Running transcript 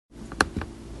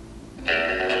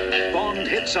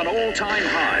hits an all-time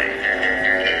high.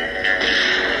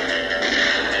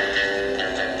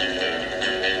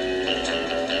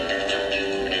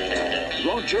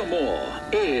 Roger Moore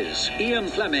is Ian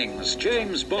Fleming's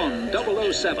James Bond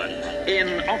 007 in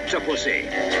Octopussy.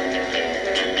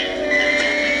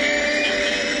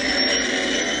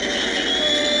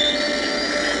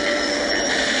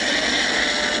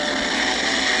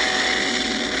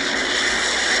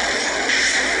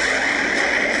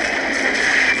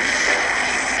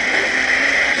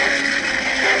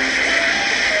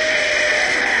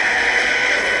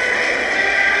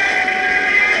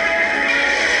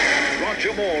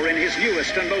 Moore in his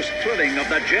newest and most thrilling of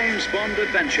the James Bond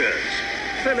adventures,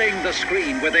 filling the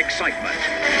screen with excitement.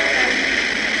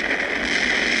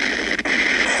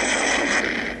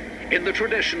 In the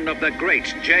tradition of the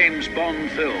great James Bond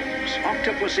films,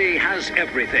 Octopussy has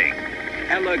everything: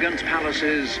 elegant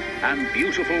palaces and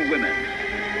beautiful women.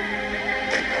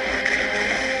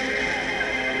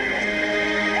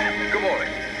 Good morning.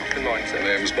 Good morning, sir.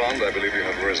 Name's Bond. I believe you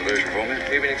have a reservation for me.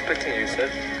 We've been expecting you,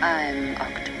 sir. I'm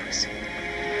Octopussy.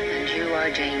 And you are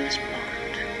James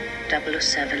Bond,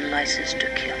 007 licensed to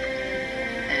kill.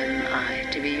 Am I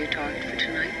to be your target for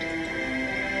tonight?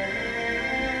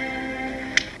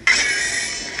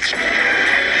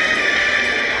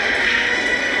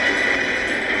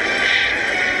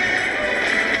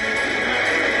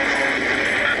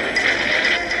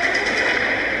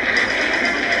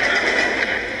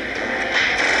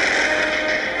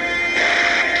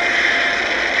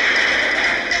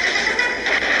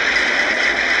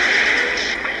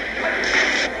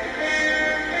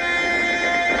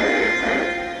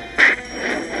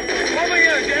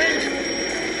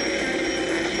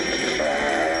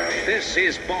 This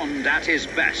is Bond at his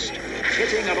best,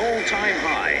 hitting an all-time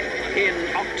high in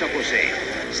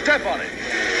Octopussy. Step on it.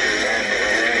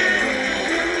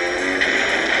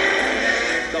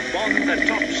 The Bond that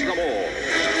tops them all.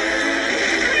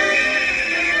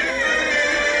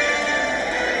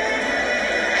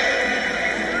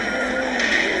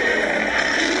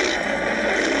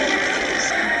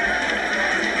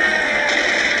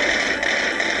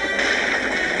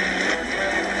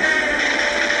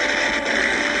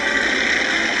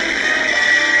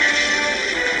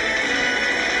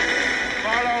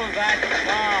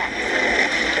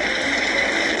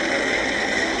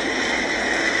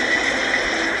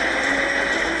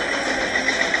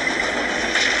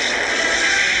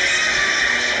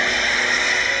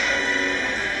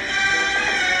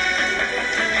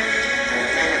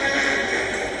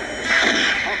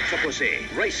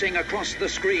 Octopussy racing across the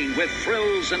screen with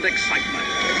thrills and excitement.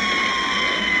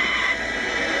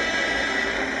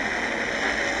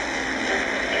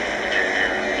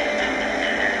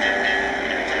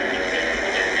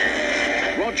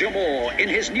 Roger Moore in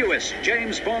his newest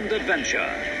James Bond adventure,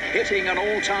 hitting an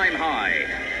all-time high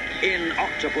in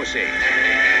Octopussy.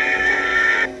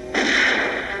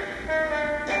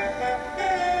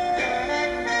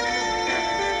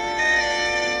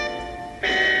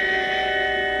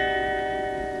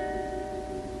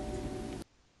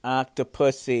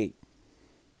 Octopussy.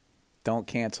 Don't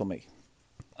cancel me.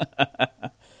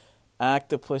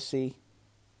 Octopussy.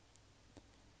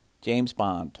 James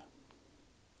Bond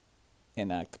in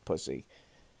Octopussy.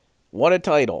 What a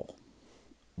title.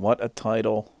 What a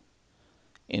title.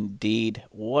 Indeed.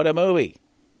 What a movie.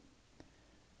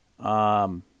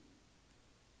 It's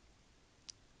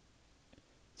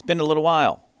been a little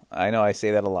while. I know I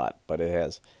say that a lot, but it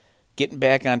has. Getting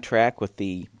back on track with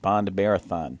the Bond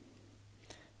Marathon.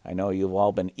 I know you've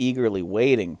all been eagerly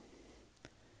waiting.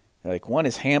 You're like, when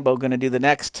is Hambo going to do the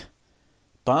next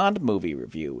Bond movie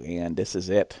review? And this is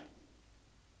it.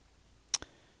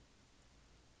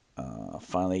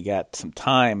 Finally got some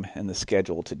time in the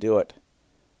schedule to do it.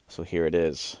 So here it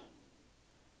is.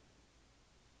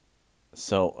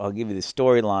 So I'll give you the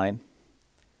storyline.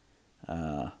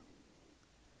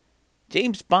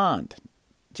 James Bond.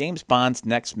 James Bond's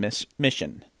next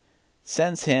mission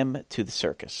sends him to the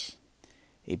circus.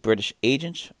 A British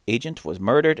agent was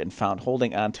murdered and found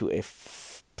holding onto a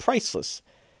priceless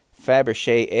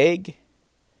Fabergé egg.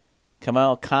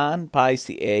 Kamal Khan buys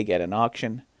the egg at an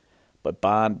auction, but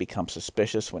Bond becomes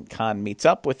suspicious when Khan meets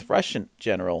up with Russian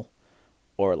General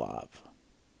Orlov.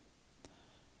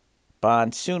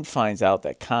 Bond soon finds out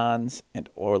that Khan's and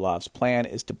Orlov's plan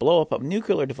is to blow up a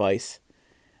nuclear device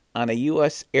on a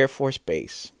U.S. Air Force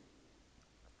base.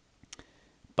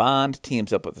 Bond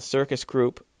teams up with the circus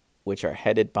group, which are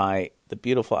headed by the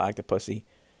beautiful Octopussy,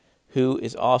 who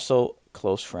is also a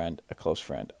close friend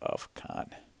of Khan.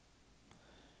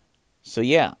 So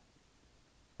yeah,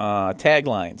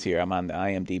 taglines here. I'm on the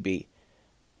IMDb.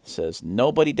 It says,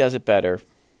 nobody does it better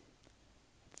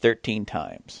 13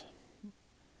 times.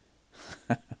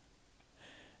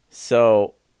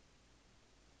 So,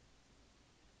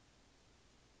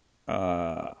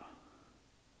 I'll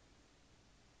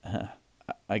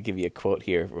give you a quote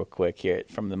here real quick here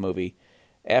from the movie.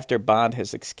 After Bond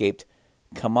has escaped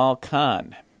Kamal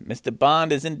Khan, Mr.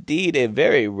 Bond is indeed a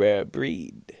very rare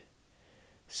breed,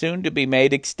 soon to be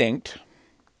made extinct.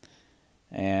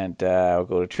 And we'll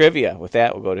go to trivia. With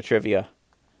that, we'll go to trivia,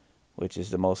 which is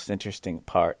the most interesting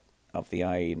part of the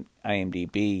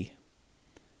IMDb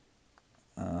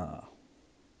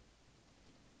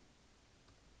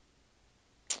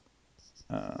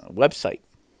website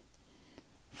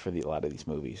for a lot of these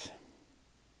movies.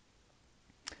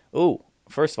 Oh,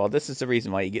 first of all, this is the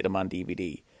reason why you get them on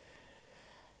DVD. It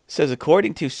says,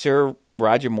 according to Sir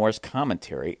Roger Moore's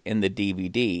commentary in the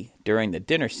DVD, during the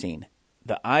dinner scene,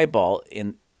 the eyeball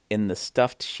in the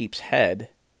stuffed sheep's head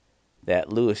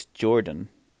that Louis Jordan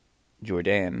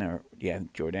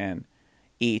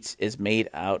eats is made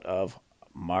out of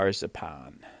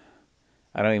marzipan.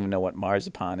 I don't even know what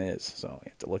marzipan is, so you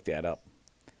have to look that up.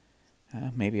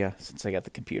 Maybe since I got the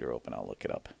computer open, I'll look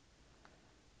it up.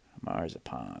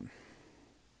 Marzipan.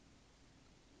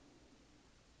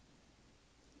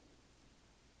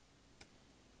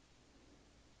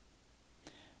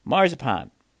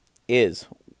 Marzipan is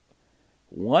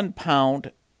 1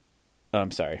 pound.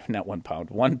 I'm sorry, not 1 pound.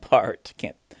 1 part.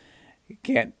 Can't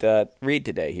read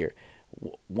today here.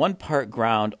 1 part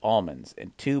ground almonds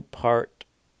and 2 part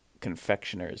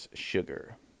confectioner's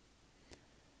sugar.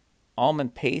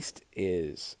 Almond paste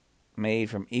is made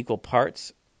from equal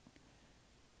parts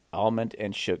almond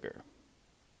and sugar,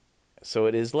 so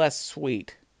it is less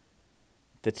sweet.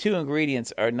 The two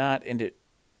ingredients are not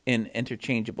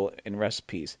interchangeable in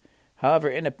recipes. However,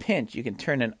 in a pinch, you can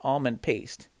turn an almond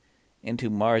paste into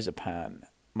marzipan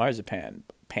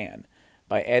pan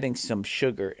by adding some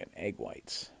sugar and egg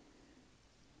whites.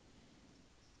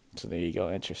 So there you go.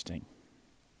 Interesting.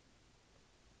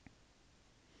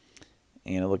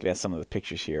 And looking at some of the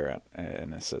pictures here,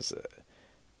 and it says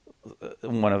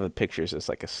one of the pictures is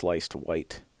like a sliced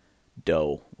white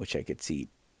dough, which I could see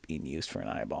being used for an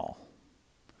eyeball.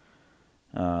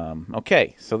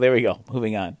 Okay, so there we go.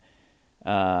 Moving on.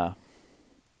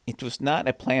 It was not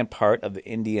a planned part of the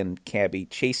Indian cabbie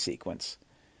chase sequence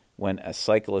when a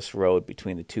cyclist rode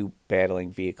between the two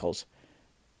battling vehicles,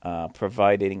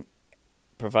 providing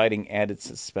added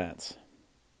suspense.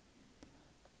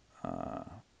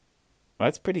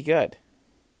 That's pretty good.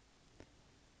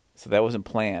 So that wasn't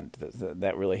planned.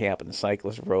 That really happened. The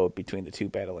cyclist rode between the two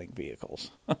battling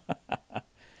vehicles.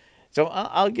 So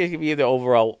I'll give you the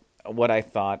overall what I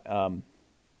thought.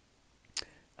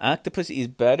 Octopussy is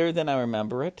better than I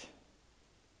remember it.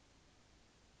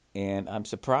 And I'm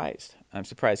surprised. I'm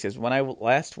surprised because when I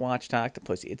last watched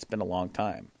Octopussy, it's been a long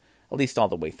time. At least all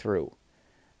the way through.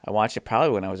 I watched it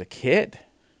probably when I was a kid.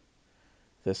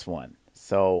 This one.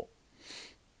 So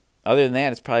other than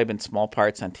that, it's probably been small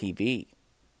parts on TV.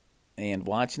 And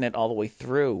watching it all the way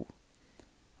through,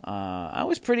 I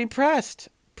was pretty impressed.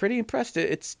 Pretty impressed.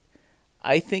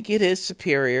 I think it is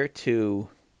superior to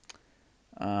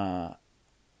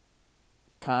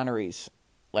Connery's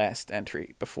last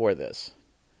entry before this.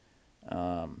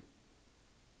 I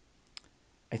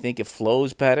think it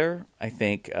flows better. I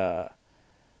think the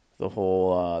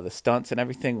whole the stunts and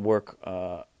everything work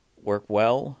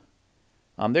well.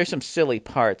 There's some silly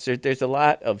parts. There's a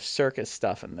lot of circus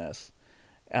stuff in this.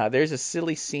 There's a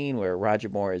silly scene where Roger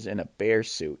Moore is in a bear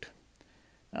suit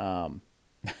and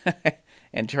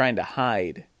trying to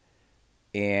hide.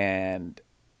 And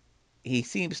he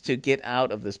seems to get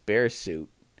out of this bear suit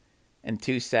in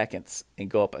 2 seconds and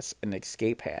go up an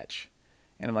escape hatch.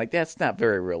 And I'm like, that's not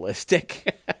very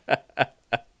realistic.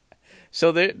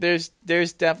 So there's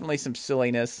definitely some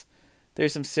silliness.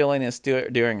 There's some silliness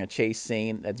during a chase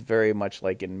scene that's very much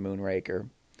like in Moonraker,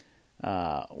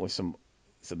 with some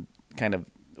kind of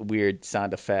weird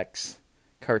sound effects,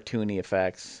 cartoony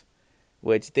effects,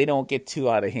 which they don't get too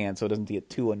out of hand, so it doesn't get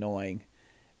too annoying.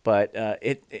 But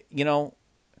the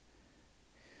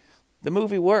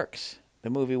movie works. The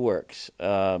movie works.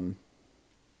 They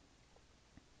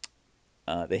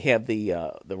have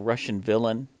the Russian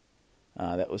villain.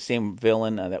 That was same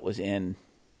villain that was in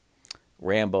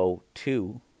Rambo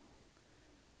 2.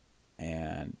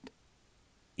 And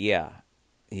yeah,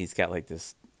 he's got like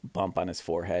this bump on his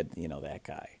forehead, that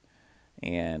guy.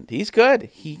 And he's good.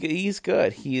 He's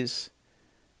good. He's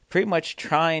pretty much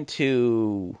trying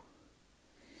to,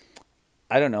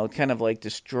 I don't know, kind of like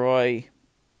destroy,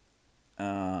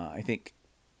 I think,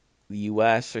 the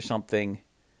U.S. or something.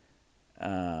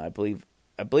 I believe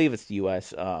it's the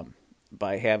U.S.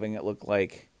 By having it look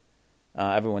like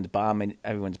Everyone's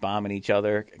bombing each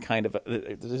other. Kind of,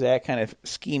 there's that kind of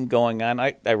scheme going on.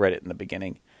 I read it in the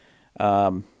beginning.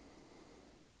 So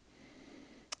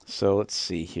let's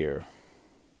see here.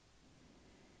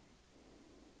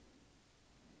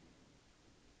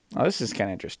 Oh, this is kind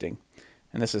of interesting,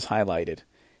 and this is highlighted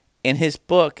in his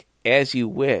book, As You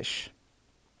Wish: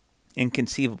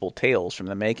 Inconceivable Tales from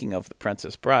the Making of the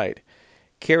Princess Bride.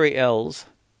 Cary Elwes,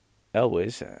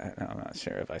 I'm not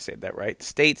sure if I said that right,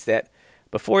 states that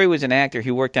before he was an actor,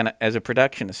 he worked as a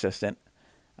production assistant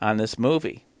on this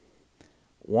movie.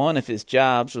 One of his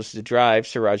jobs was to drive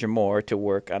Sir Roger Moore to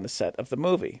work on the set of the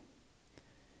movie.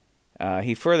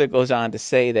 He further goes on to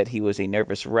say that he was a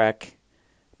nervous wreck,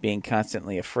 being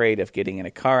constantly afraid of getting in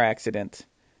a car accident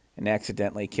and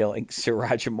accidentally killing Sir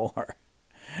Roger Moore.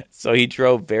 So he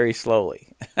drove very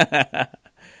slowly.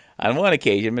 On one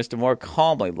occasion, Mr. Moore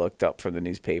calmly looked up from the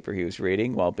newspaper he was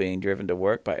reading while being driven to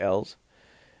work by Elves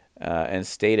and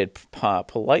stated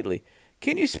politely,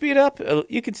 "Can you speed up?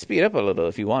 You can speed up a little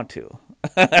if you want to."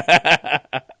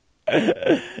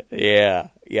 Yeah,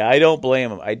 I don't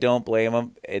blame him.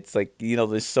 It's like,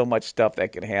 there's so much stuff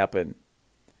that can happen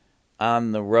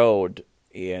on the road,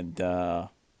 and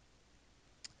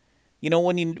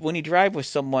when you drive with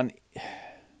someone,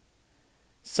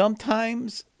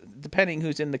 sometimes, depending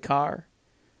who's in the car,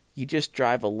 you just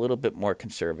drive a little bit more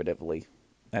conservatively.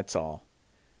 That's all.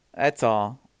 This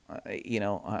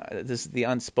is the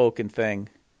unspoken thing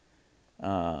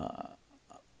that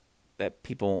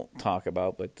people talk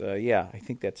about, but yeah, I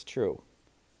think that's true.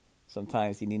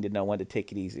 Sometimes you need to know when to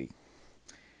take it easy.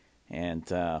 And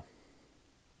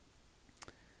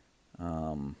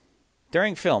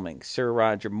during filming, Sir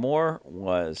Roger Moore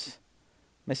was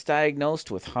misdiagnosed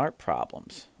with heart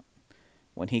problems.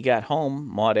 When he got home,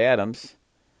 Maud Adams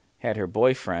had her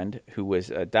boyfriend, who was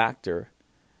a doctor,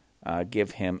 give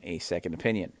him a second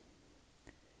opinion.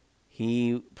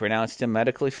 He pronounced him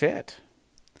medically fit.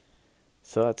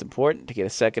 So it's important to get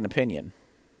a second opinion.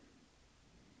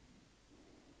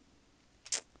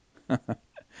 There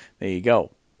you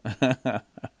go.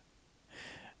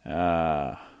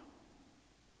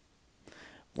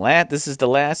 This is the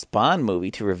last Bond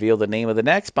movie to reveal the name of the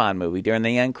next Bond movie during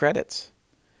the end credits.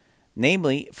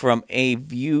 Namely, From a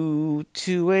View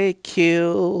to a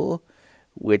Kill,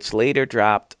 which later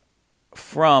dropped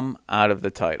from out of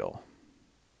the title.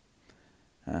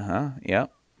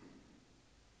 Yep.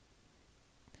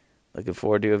 Looking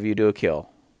forward to A View to a Kill.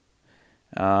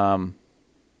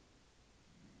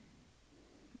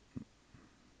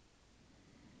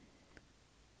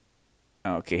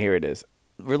 Okay, here it is.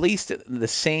 Released in the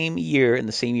same year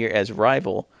as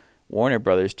rival Warner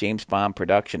Brothers James Bond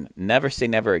production, Never Say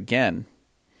Never Again,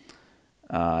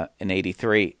 in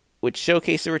 '83, which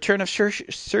showcased the return of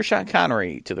Sir Sean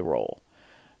Connery to the role.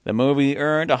 The movie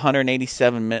earned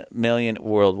 $187 million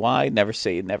worldwide. Never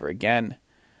Say Never Again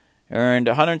earned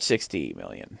 $160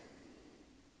 million.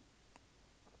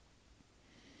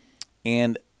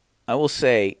 And I will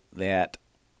say that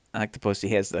Octopussy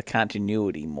has the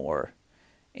continuity more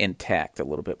intact, a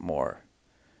little bit more.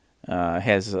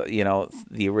 Has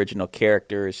the original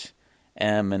characters,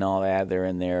 M and all that, they're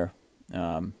in there.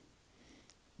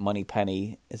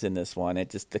 Moneypenny is in this one.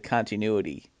 It just, the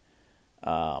continuity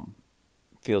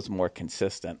feels more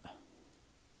consistent.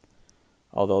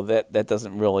 Although that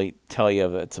doesn't really tell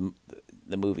you if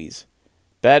the movie's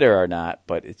better or not,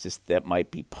 but it's just that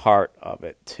might be part of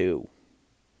it too,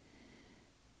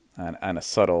 on a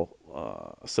subtle,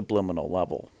 subliminal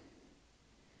level.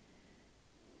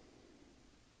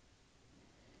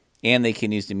 And they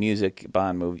can use the music,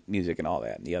 Bond movie music, and all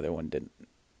that. And the other one didn't,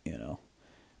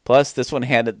 Plus, this one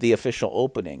had the official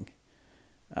opening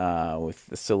with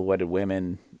the silhouetted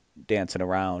women dancing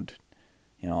around,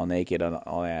 all naked and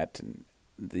all that. And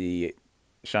the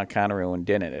Sean Connery one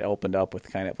didn't. It opened up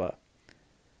with kind of a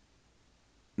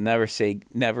Never Say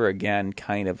Never Again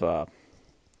kind of a,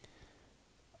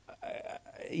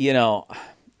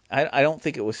 I don't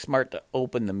think it was smart to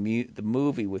open the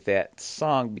movie with that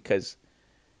song, because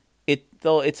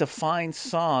though it's a fine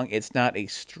song, it's not a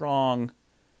strong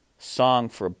song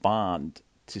for Bond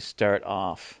to start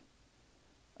off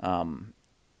the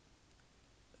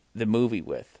movie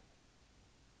with.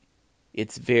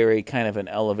 It's very kind of an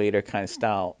elevator kind of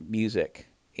style music,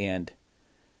 and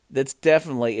that's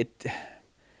definitely it.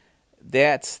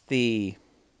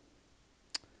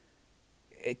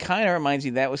 It kind of reminds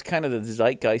me, that was kind of the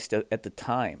zeitgeist at the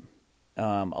time.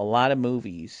 A lot of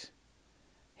movies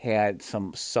had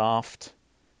some soft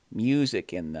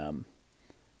music in them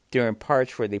during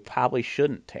parts where they probably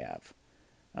shouldn't have.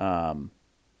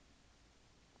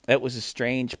 That was a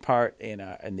strange part in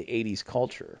the '80s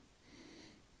culture.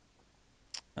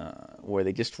 where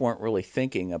they just weren't really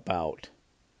thinking about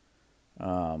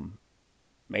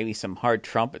maybe some hard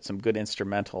trumpet, some good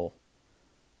instrumental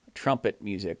trumpet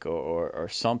music, or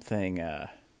something,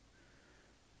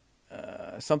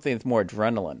 something that's more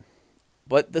adrenaline.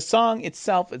 But the song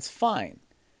itself is fine.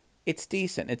 It's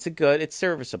decent. It's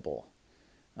serviceable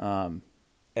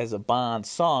as a Bond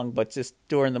song, but just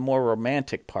during the more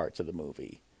romantic parts of the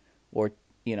movie, or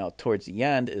towards the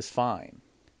end, is fine.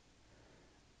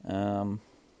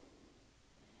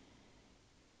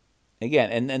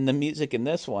 Again, and the music in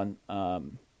this one,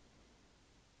 how's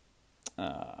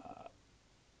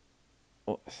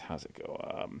it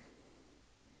go?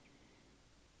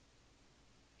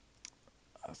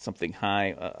 Something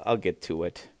high. I'll get to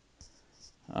it.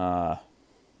 Let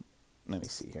me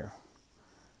see here.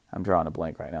 I'm drawing a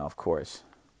blank right now, of course.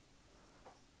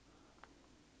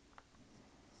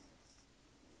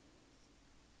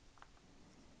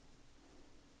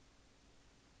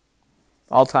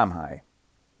 All-time high.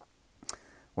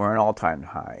 We're an all-time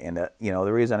high. And, the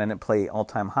reason I didn't play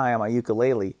all-time high on my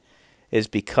ukulele is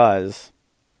because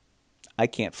I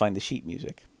can't find the sheet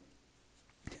music.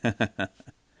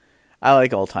 I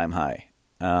like all-time high.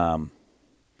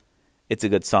 It's a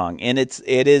good song. And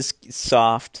it is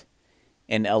soft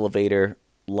and elevator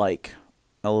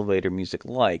music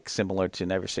similar to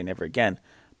Never Say Never Again.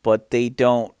 But they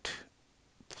don't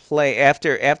play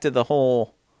after the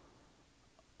whole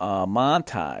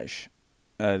montage,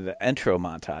 the intro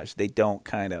montage. They don't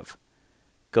kind of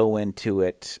go into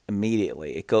it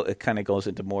immediately. It kind of goes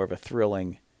into more of a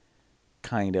thrilling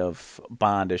kind of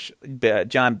Bondish,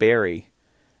 John Barry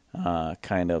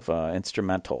kind of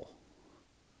instrumental.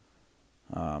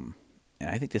 And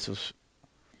I think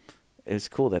it's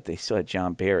cool that they still had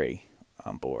John Barry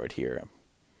on board here.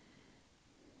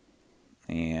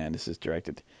 And this is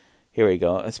directed. Here we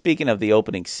go. Speaking of the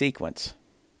opening sequence,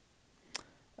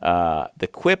 the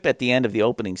quip at the end of the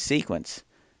opening sequence,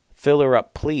 "Fill her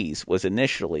up, please," was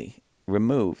initially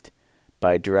removed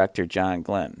by director John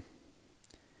Glenn.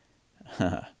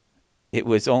 It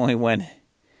was only when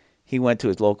he went to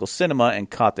his local cinema and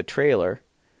caught the trailer,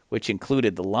 which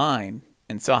included the line,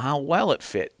 and saw how well it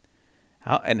fit,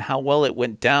 how well it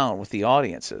went down with the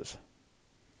audiences,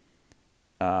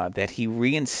 that he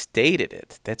reinstated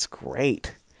it. That's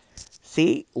great.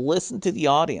 See, listen to the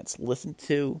audience. Listen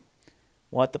to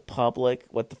what the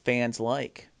fans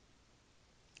like.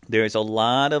 There's a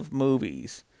lot of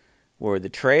movies where the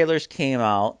trailers came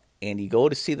out and you go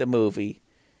to see the movie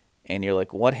and you're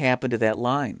like, what happened to that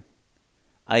line?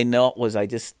 I know, was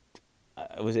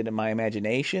it in my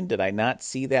imagination? Did I not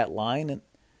see that line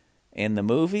in the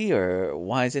movie, or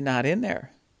why is it not in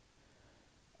there?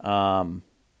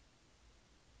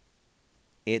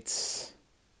 It's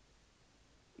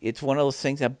one of those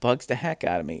things that bugs the heck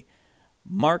out of me.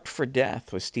 Marked for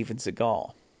Death with Steven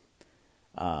Seagal.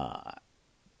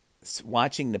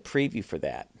 Watching the preview for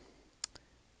that,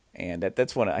 and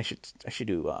that's one I should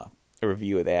do a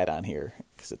review of that on here,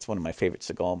 because it's one of my favorite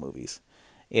Seagal movies.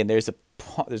 And there's a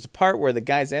part where the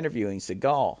guy's interviewing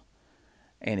Seagal,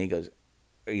 and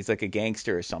he's like a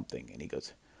gangster or something, and he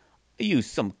goes, "Are you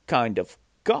some kind of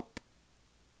cop?"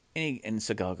 And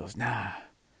Seagal goes, "Nah,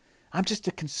 I'm just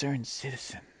a concerned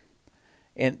citizen."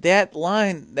 And that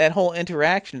line, that whole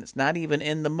interaction, it's not even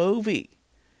in the movie.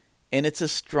 And it's a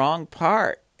strong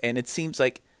part. And it seems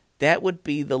like that would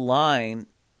be the line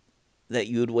that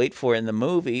you would wait for in the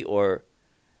movie,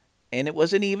 and it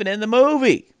wasn't even in the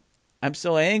movie. I'm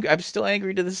so angry. I'm still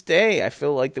angry to this day. I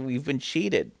feel like that we've been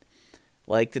cheated.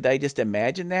 Like, did I just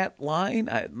imagine that line?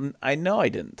 I know I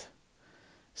didn't.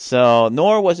 So,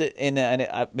 nor was it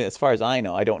as far as I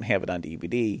know, I don't have it on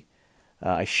DVD.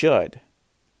 I should,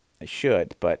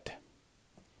 but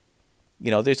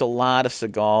there's a lot of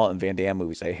Seagal and Van Damme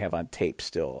movies I have on tape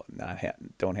still,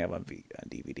 don't have on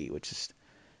DVD, which is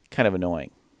kind of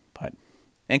annoying,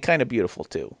 and kind of beautiful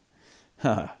too.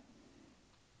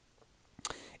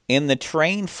 In the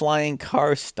train flying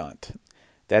car stunt,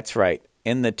 that's right,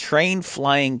 in the train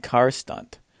flying car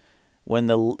stunt, when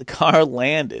the car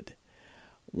landed,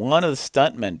 one of the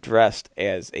stuntmen dressed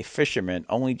as a fisherman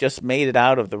only just made it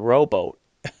out of the rowboat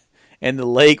in the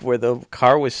lake where the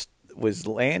car was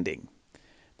landing.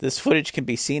 This footage can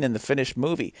be seen in the finished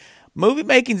movie. Movie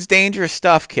making's dangerous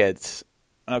stuff, kids.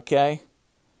 Okay?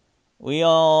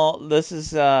 This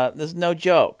is no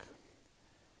joke.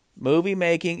 Movie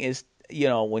making is,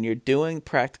 when you're doing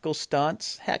practical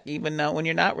stunts, heck, even now when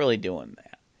you're not really doing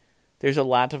that. There's a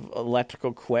lot of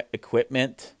electrical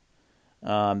equipment.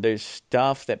 There's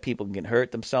stuff that people can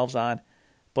hurt themselves on.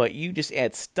 But you just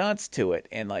add stunts to it,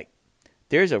 and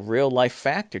there's a real life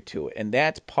factor to it. And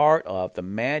that's part of the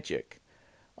magic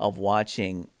of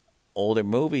watching older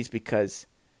movies because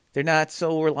they're not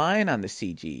so reliant on the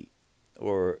CG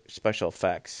or special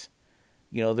effects.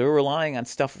 They're relying on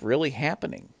stuff really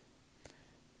happening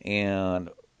and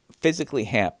physically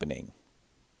happening,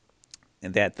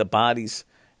 and that the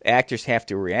actors have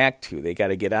to react to. They got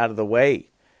to get out of the way.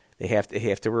 They have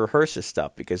to rehearse this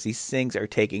stuff because these things are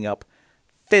taking up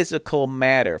physical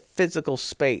matter, physical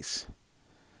space,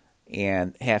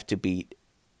 and have to be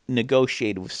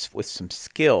negotiated with some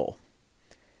skill.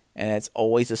 And it's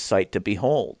always a sight to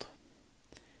behold.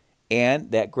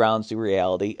 And that grounds the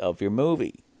reality of your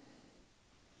movie.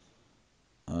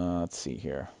 Let's see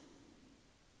here.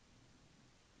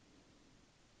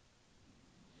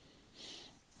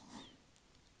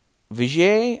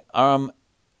 Vijay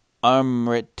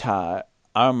Armitage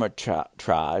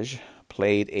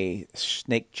played a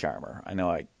snake charmer. I know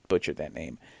I butchered that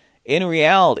name. In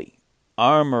reality,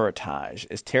 Armitage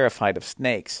is terrified of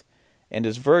snakes and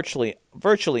is virtually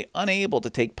unable to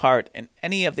take part in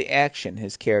any of the action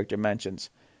his character mentions.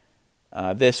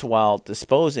 This while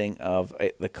disposing of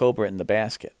the cobra in the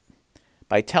basket.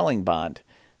 By telling Bond,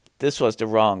 "This was the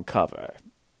wrong cover.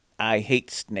 I hate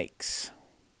snakes."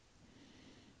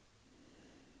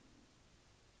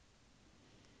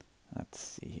 Let's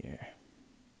see here.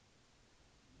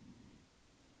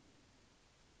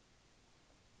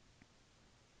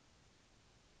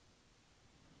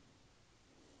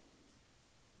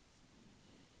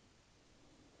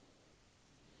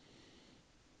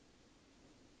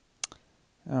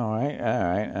 All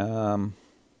right.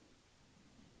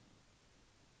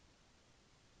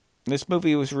 This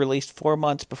movie was released 4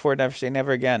 months before Never Say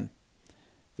Never Again.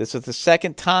 This was the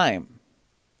second time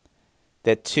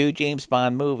that two James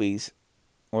Bond movies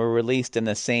were released in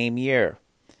the same year.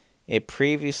 It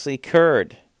previously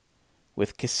occurred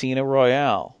with Casino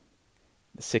Royale,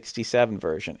 the 67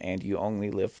 version, and You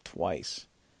Only Live Twice,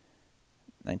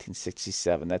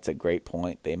 1967. That's a great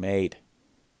point they made.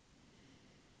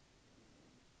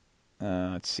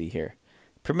 Let's see here.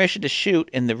 Permission to shoot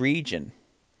in the region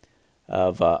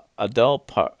of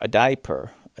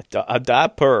Adipur.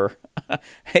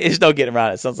 There's no getting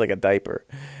around it. It sounds like a diaper.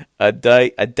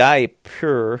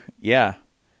 Adipur, yeah.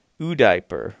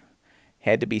 Udaipur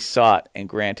had to be sought and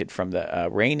granted from the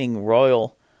reigning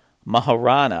royal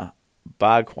Maharana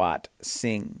Bhagwat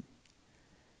Singh.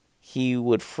 He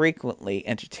would frequently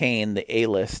entertain the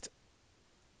A-list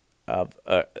of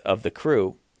the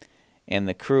crew and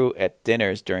the crew at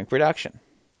dinners during production,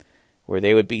 where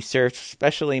they would be served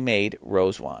specially made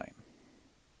rose wine.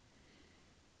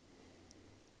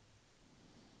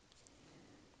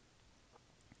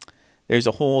 There's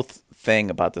a whole thing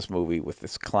about this movie with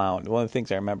this clown. One of the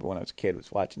things I remember when I was a kid was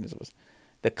watching this was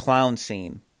the clown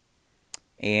scene,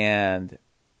 and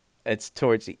it's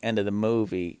towards the end of the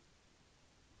movie,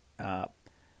 and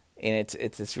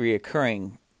it's this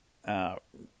reoccurring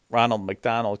Ronald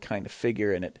McDonald kind of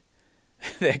figure in it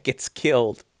that gets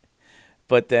killed,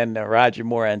 but then Roger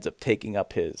Moore ends up taking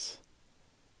up his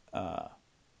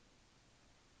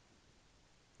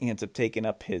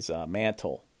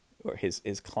mantle, or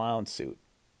his clown suit,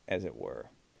 as it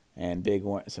were, and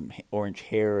some orange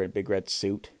hair and big red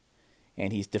suit,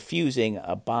 and he's defusing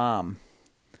a bomb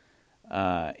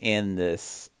in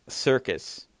this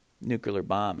circus, nuclear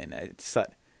bomb, and it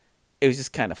was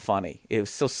just kind of funny. It was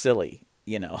so silly,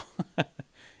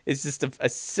 It's just a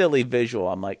silly visual.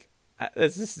 I'm like,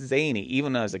 this is zany.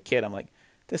 Even when I was a kid, I'm like,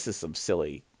 this is some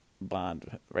silly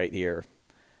Bond right here.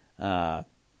 And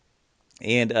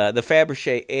the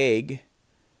Fabergé egg,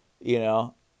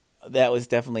 that was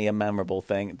definitely a memorable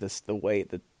thing. The way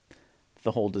the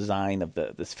whole design of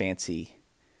this fancy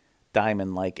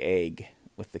diamond-like egg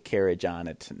with the carriage on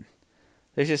it, and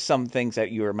there's just some things that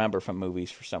you remember from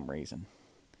movies for some reason,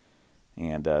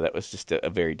 and that was just a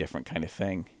very different kind of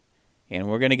thing. And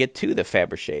we're going to get to the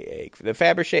Fabergé egg. The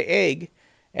Fabergé egg,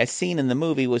 as seen in the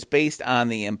movie, was based on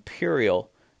the imperial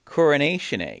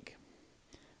coronation egg,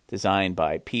 designed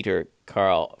by Peter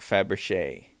Carl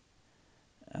Fabergé.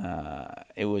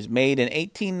 It was made in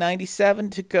 1897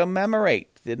 to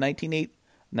commemorate the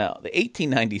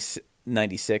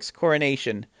 1896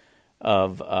 coronation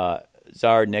of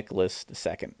Tsar Nicholas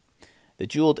II. The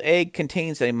jeweled egg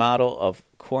contains a model of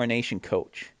coronation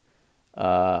coach,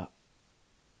 a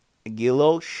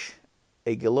galoche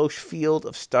field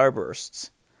of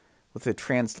starbursts with a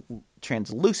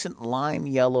translucent lime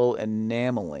yellow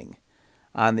enameling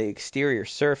on the exterior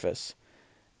surface,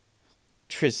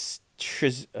 trellised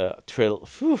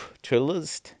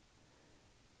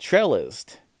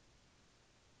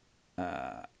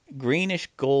greenish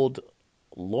gold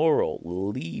laurel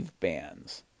leaf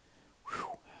bands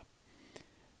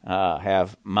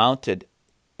have mounted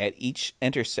At each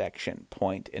intersection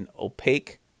point, an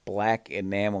opaque, black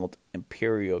enameled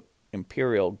imperial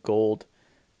gold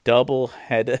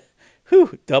double-headed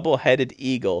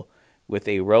eagle with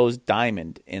a rose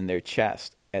diamond in their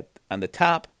chest. On the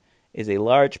top is a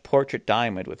large portrait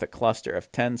diamond with a cluster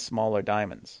of 10 smaller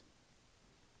diamonds.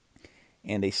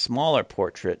 And a smaller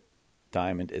portrait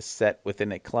diamond is set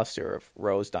within a cluster of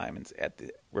rose diamonds at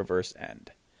the reverse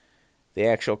end. The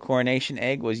actual coronation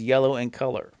egg was yellow in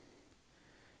color.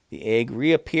 The egg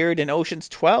reappeared in Ocean's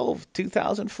 12,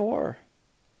 2004.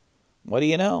 What do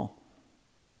you know?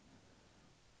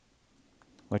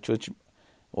 Which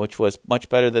was much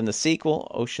better than the sequel,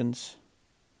 Ocean's.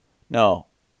 No,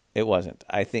 it wasn't.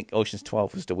 I think Ocean's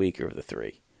 12 was the weaker of the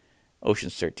three.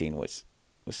 Ocean's 13 was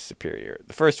superior.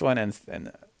 The first one and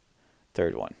the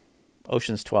third one.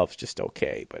 Ocean's 12 is just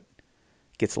okay, but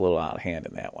gets a little out of hand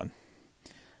in that one.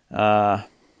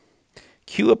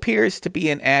 Q appears to be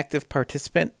an active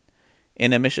participant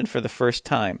in a mission for the first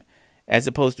time, as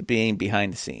opposed to being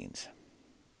behind the scenes.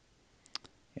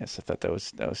 Yes, I thought that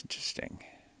was interesting.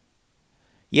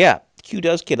 Yeah, Q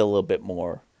does get a little bit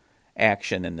more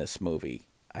action in this movie.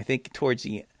 I think towards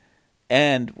the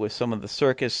end, with some of the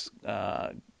circus,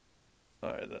 or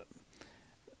the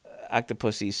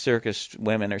Octopussy circus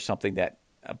women or something that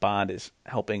Bond is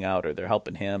helping out, or they're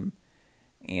helping him,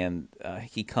 and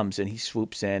he comes in, he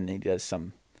swoops in, and he does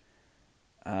some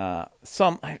I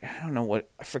don't know what,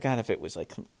 I forgot if it was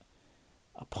like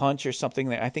a punch or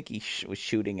something. I think he was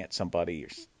shooting at somebody or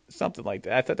something like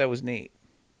that. I thought that was neat.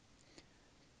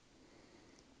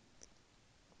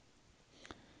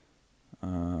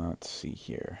 Let's see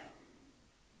here.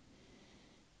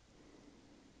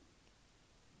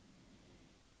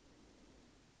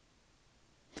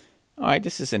 All right,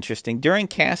 this is interesting. During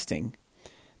casting,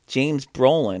 James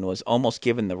Brolin was almost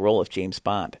given the role of James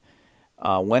Bond.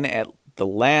 When at the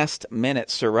last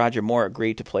minute Sir Roger Moore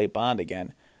agreed to play Bond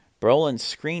again, Brolin's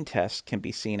screen test can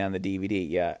be seen on the DVD.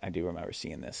 Yeah, I do remember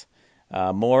seeing this.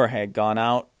 Moore had gone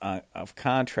out of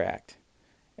contract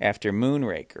after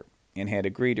Moonraker and had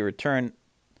agreed to return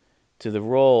to the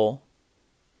role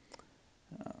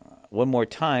one more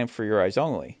time for Your Eyes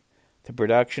Only. The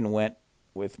production went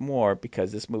with Moore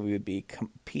because this movie would be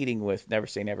competing with Never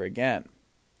Say Never Again,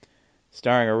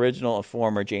 starring original and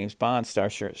former James Bond star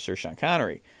Sir Sean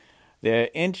Connery.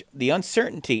 The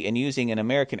uncertainty in using an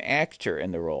American actor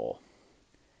in the role,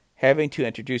 having to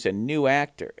introduce a new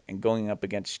actor and going up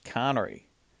against Connery,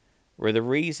 were the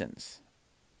reasons.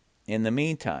 In the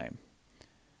meantime,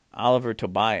 Oliver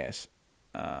Tobias,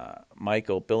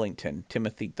 Michael Billington,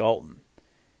 Timothy Dalton,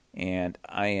 and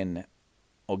Ian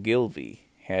Ogilvy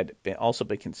had also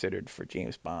been considered for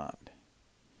James Bond.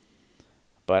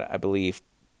 But I believe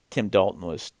Tim Dalton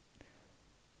was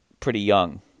pretty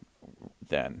young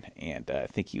then, and I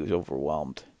think he was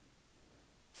overwhelmed.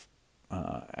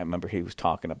 I remember he was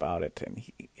talking about it, and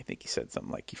I think he said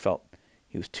something like he felt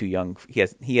he was too young.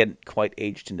 He hadn't quite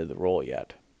aged into the role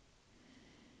yet.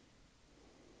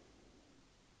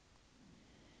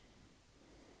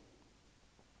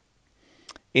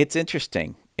 It's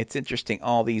interesting. It's interesting,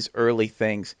 all these early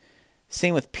things.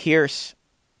 Same with Pierce.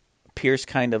 Pierce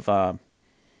kind of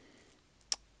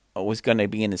was going to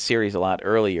be in the series a lot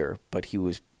earlier, but he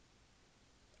was,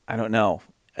 I don't know.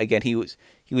 Again, he was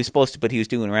supposed to, but he was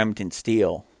doing Remington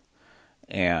Steele,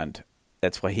 and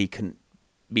that's why he couldn't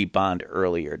be Bond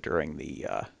earlier during the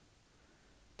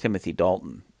Timothy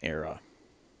Dalton era.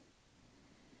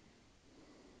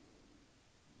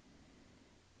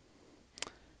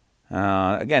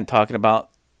 Again, talking about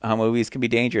how movies can be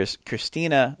dangerous,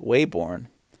 Christina Wayborn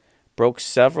broke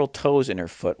several toes in her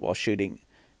foot while shooting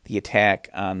the attack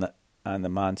on the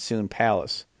Monsoon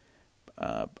Palace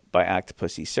by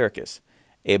Octopussy Circus.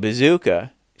 A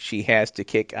bazooka she has to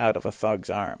kick out of a thug's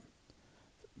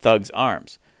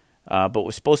arms, but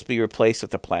was supposed to be replaced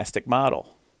with a plastic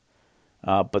model.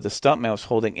 But the stuntman was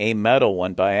holding a metal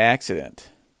one by accident.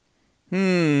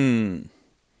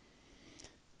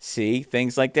 See,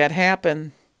 things like that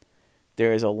happen.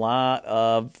 There is a lot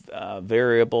of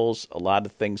variables, a lot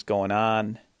of things going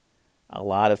on, a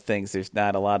lot of things.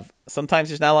 Sometimes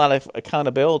there's not a lot of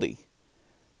accountability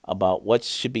about what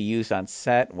should be used on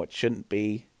set and what shouldn't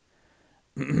be.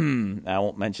 I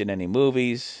won't mention any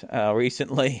movies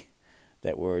recently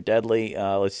that were deadly.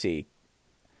 Let's see.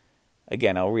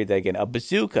 Again, I'll read that again. A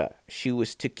bazooka she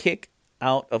was to kick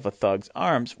out of a thug's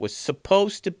arms was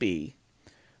supposed to be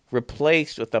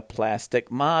replaced with a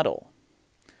plastic model,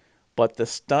 but the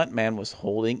stuntman was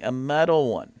holding a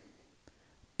metal one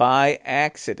by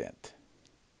accident.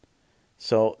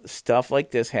 So stuff like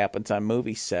this happens on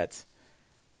movie sets.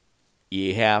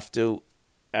 You have to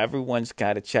everyone's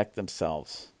got to check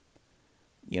themselves.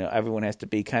 Everyone has to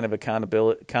be kind of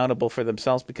accountable for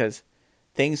themselves because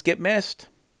things get missed.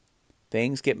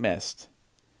 Things get missed.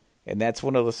 And that's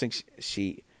one of those things.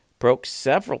 She broke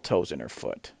several toes in her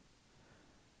foot.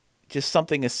 Just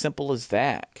something as simple as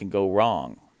that can go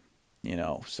wrong.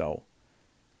 So,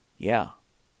 yeah.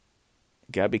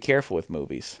 Got to be careful with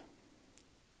movies.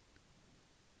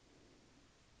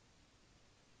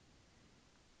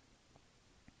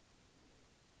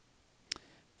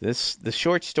 The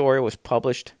short story was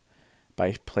published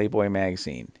by Playboy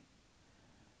magazine,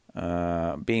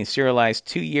 being serialized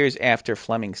 2 years after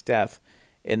Fleming's death.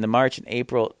 In the March and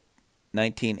April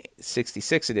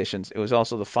 1966 editions, it was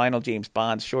also the final James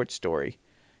Bond short story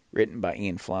written by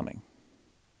Ian Fleming.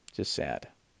 Just sad.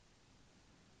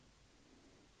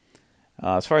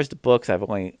 As far as the books, I've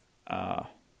only, I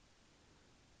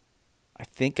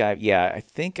think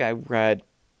I read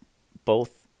both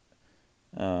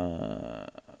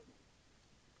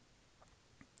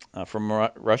From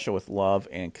Russia with Love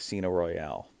and Casino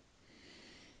Royale,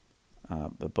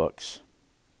 the books.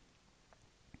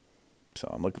 So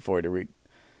I'm looking forward to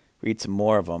read some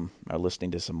more of them, or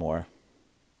listening to some more.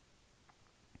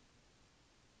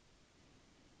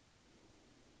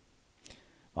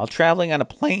 While traveling on a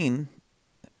plane,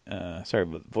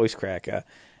 voice crack.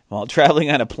 While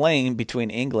traveling on a plane between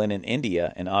England and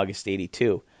India in August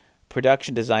 '82,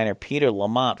 production designer Peter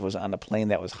Lamont was on a plane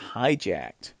that was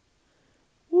hijacked.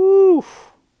 Woo!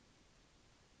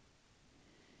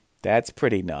 That's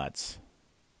pretty nuts.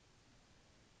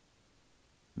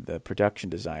 The production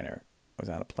designer was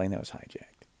on a plane that was hijacked.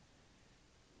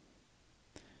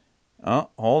 Oh,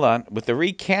 hold on. With the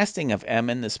recasting of M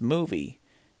in this movie,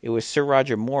 it was Sir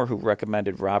Roger Moore who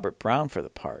recommended Robert Brown for the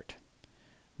part.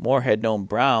 Moore had known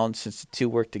Brown since the two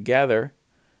worked together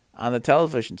on the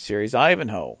television series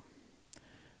Ivanhoe.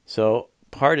 So,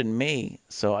 pardon me,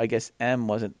 so I guess M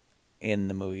wasn't in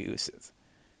the movie.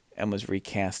 M was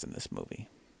recast in this movie.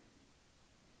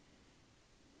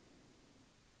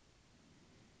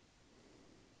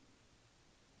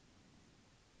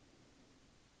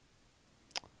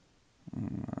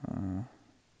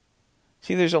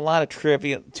 See, there's a lot of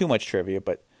trivia, too much trivia,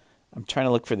 but I'm trying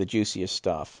to look for the juiciest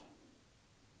stuff.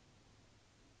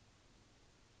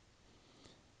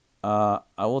 I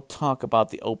will talk about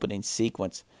the opening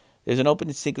sequence. There's an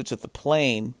opening sequence with the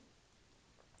plane,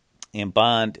 and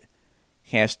Bond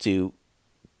has to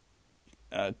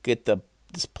get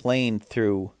this plane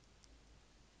through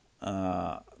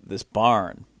this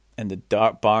barn, and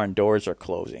the barn doors are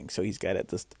closing, so he's got to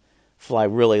just fly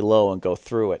really low and go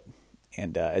through it,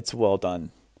 and it's well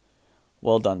done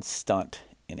stunt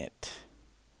in it.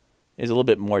 There's a little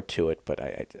bit more to it, but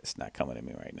it's not coming to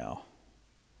me right now.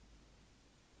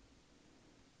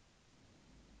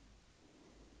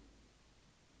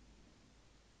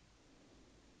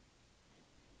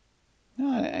 No,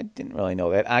 I didn't really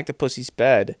know that. Octopussy's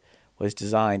bed was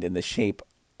designed in the shape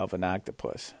of an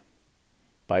octopus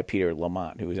by Peter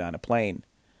Lamont, who was on a plane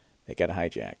that got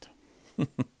hijacked.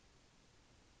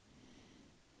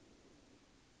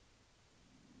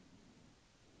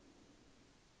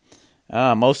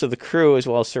 Most of the crew, as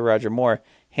well as Sir Roger Moore,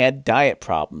 had diet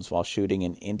problems while shooting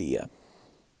in India.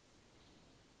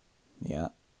 Yeah.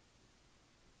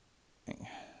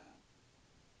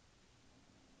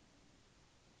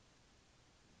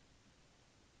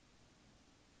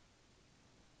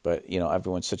 But,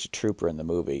 everyone's such a trooper in the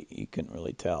movie, you couldn't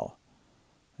really tell.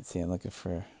 Let's see, I'm looking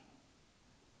for...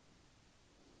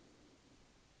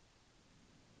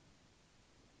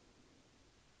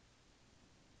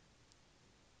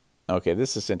 Okay,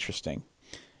 this is interesting.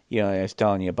 I was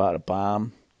telling you about a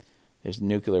bomb. There's a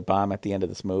nuclear bomb at the end of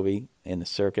this movie in the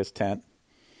circus tent.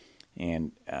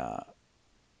 And,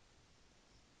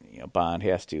 Bond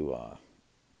has to,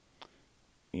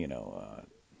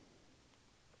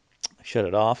 shut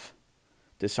it off,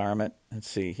 disarm it. Let's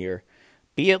see here.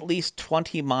 Be at least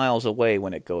 20 miles away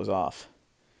when it goes off,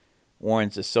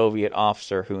 warns the Soviet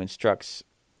officer who instructs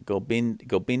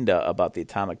Gobinda about the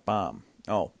atomic bomb.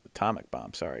 Oh, atomic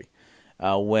bomb, sorry.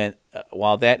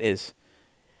 While that is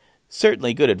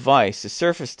certainly good advice, the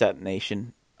surface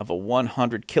detonation of a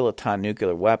 100 kiloton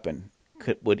nuclear weapon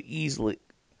would be easily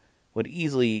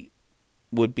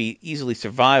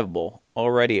survivable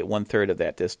already at 1/3 of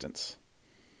that distance,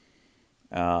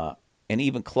 and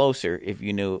even closer if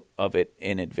you knew of it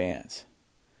in advance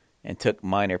and took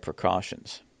minor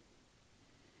precautions.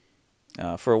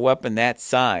 For a weapon that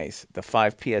size, the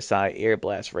 5 psi air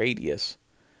blast radius,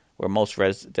 where most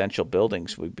residential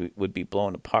buildings would be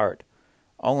blown apart,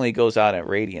 only goes out at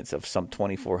radiance of some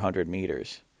 2,400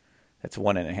 meters. That's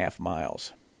 1.5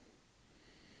 miles.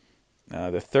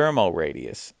 The thermal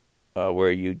radius,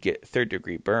 where you get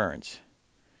third-degree burns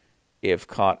if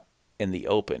caught in the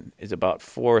open, is about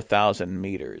 4,000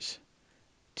 meters,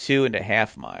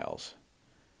 2.5 miles.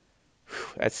 Whew,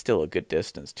 that's still a good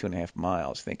distance, 2.5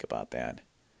 miles. Think about that.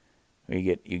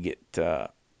 You get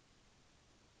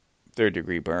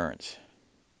third-degree burns,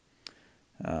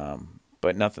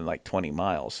 but nothing like 20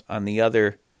 miles. On the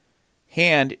other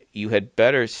hand, you had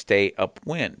better stay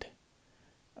upwind.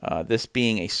 This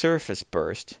being a surface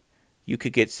burst, you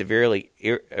could get severely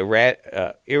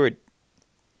irradiated.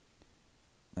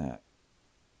 I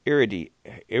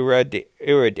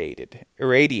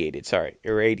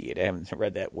haven't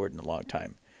read that word in a long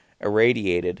time.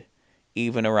 Irradiated,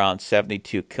 even around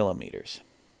 72 kilometers.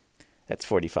 That's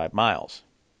 45 miles.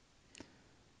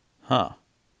 And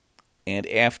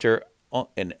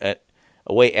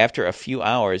away after a few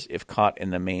hours if caught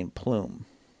in the main plume.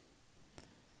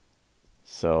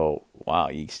 So, wow,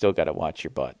 you still got to watch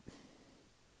your butt.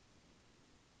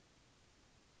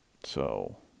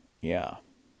 So, yeah.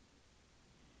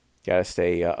 Got to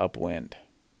stay upwind.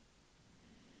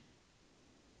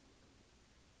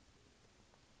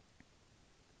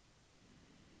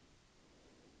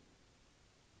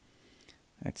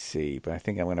 Let's see, but I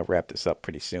think I'm going to wrap this up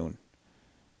pretty soon.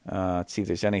 Let's see if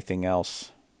there's anything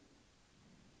else.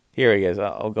 Here he is.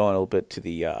 I'll go in a little bit to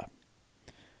the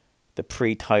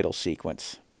pre-title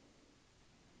sequence.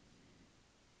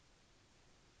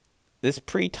 This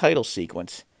pre-title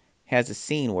sequence has a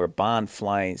scene where Bond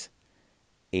flies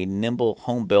a nimble,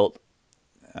 home-built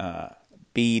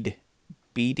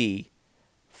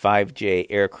BD-5J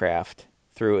aircraft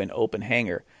through an open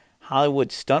hangar.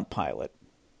 Hollywood stunt pilot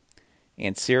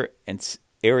and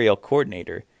aerial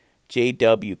coordinator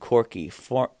J.W. Corky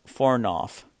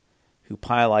Fornoff, who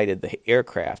piloted the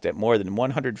aircraft at more than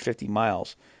 150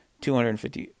 miles,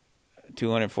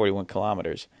 241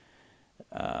 kilometers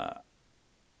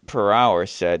per hour,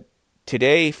 said,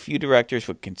 "Today, few directors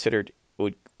would consider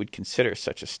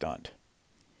such a stunt."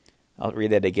 I'll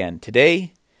read that again.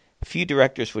 Today, few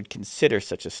directors would consider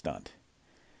such a stunt.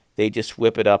 They just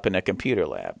whip it up in a computer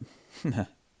lab.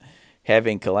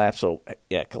 Having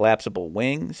collapsible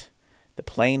wings, the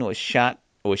plane was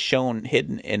shown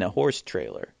hidden in a horse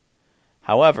trailer.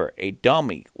 However, a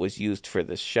dummy was used for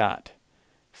this shot.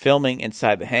 Filming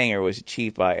inside the hangar was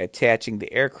achieved by attaching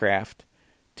the aircraft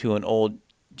to an old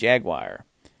Jaguar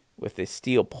with a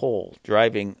steel pole,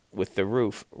 driving with the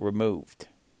roof removed.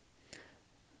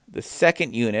 The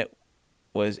second unit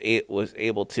was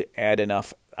able to add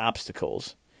enough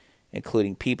obstacles,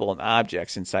 including people and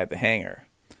objects inside the hangar,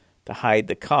 to hide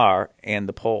the car and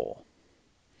the pole,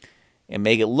 and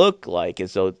make it look like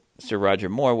as though Sir Roger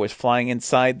Moore was flying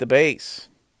inside the base.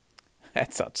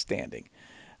 That's outstanding.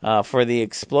 For the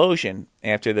explosion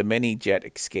after the mini-jet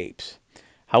escapes.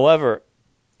 However,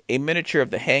 a miniature of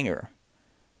the hangar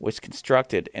was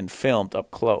constructed and filmed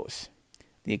up close.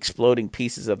 The exploding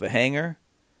pieces of the hangar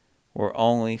were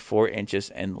only 4 inches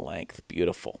in length.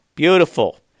 Beautiful.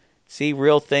 Beautiful. See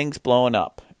real things blowing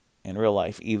up in real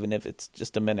life, even if it's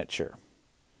just a miniature.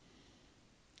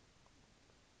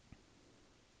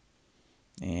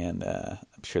 And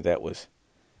I'm sure that was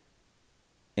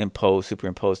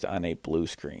superimposed on a blue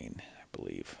screen, I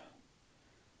believe.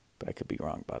 But I could be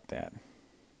wrong about that.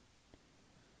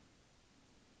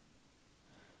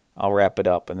 I'll wrap it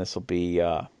up, and this will be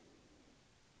the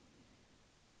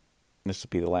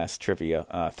last trivia.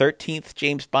 13th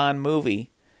James Bond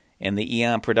movie in the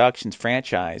Eon Productions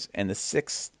franchise, and the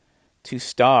 6th to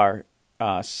star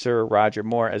Sir Roger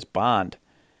Moore as Bond.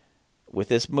 With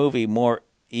this movie, Moore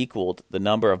equaled the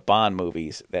number of Bond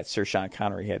movies that Sir Sean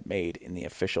Connery had made in the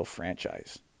official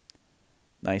franchise.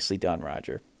 Nicely done,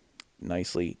 Roger.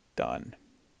 Nicely done.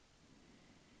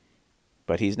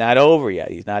 But he's not over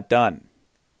yet. He's not done.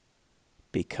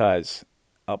 Because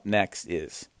up next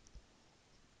is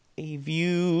A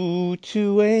View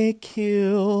to a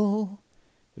Kill,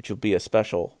 which will be a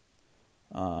special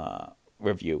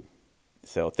review.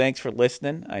 So thanks for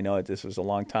listening. I know this was a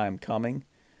long time coming.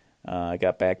 I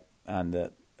got back on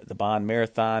the Bond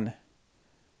Marathon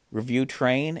review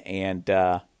train, and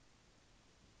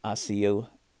I'll see you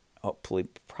hopefully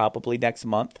probably next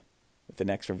month with the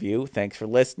next review. Thanks for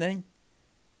listening,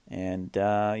 and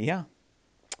yeah,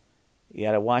 you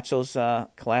got to watch those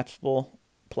collapsible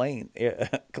plane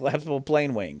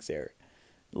wings there.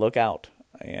 Look out,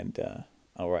 and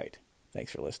all right.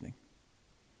 Thanks for listening.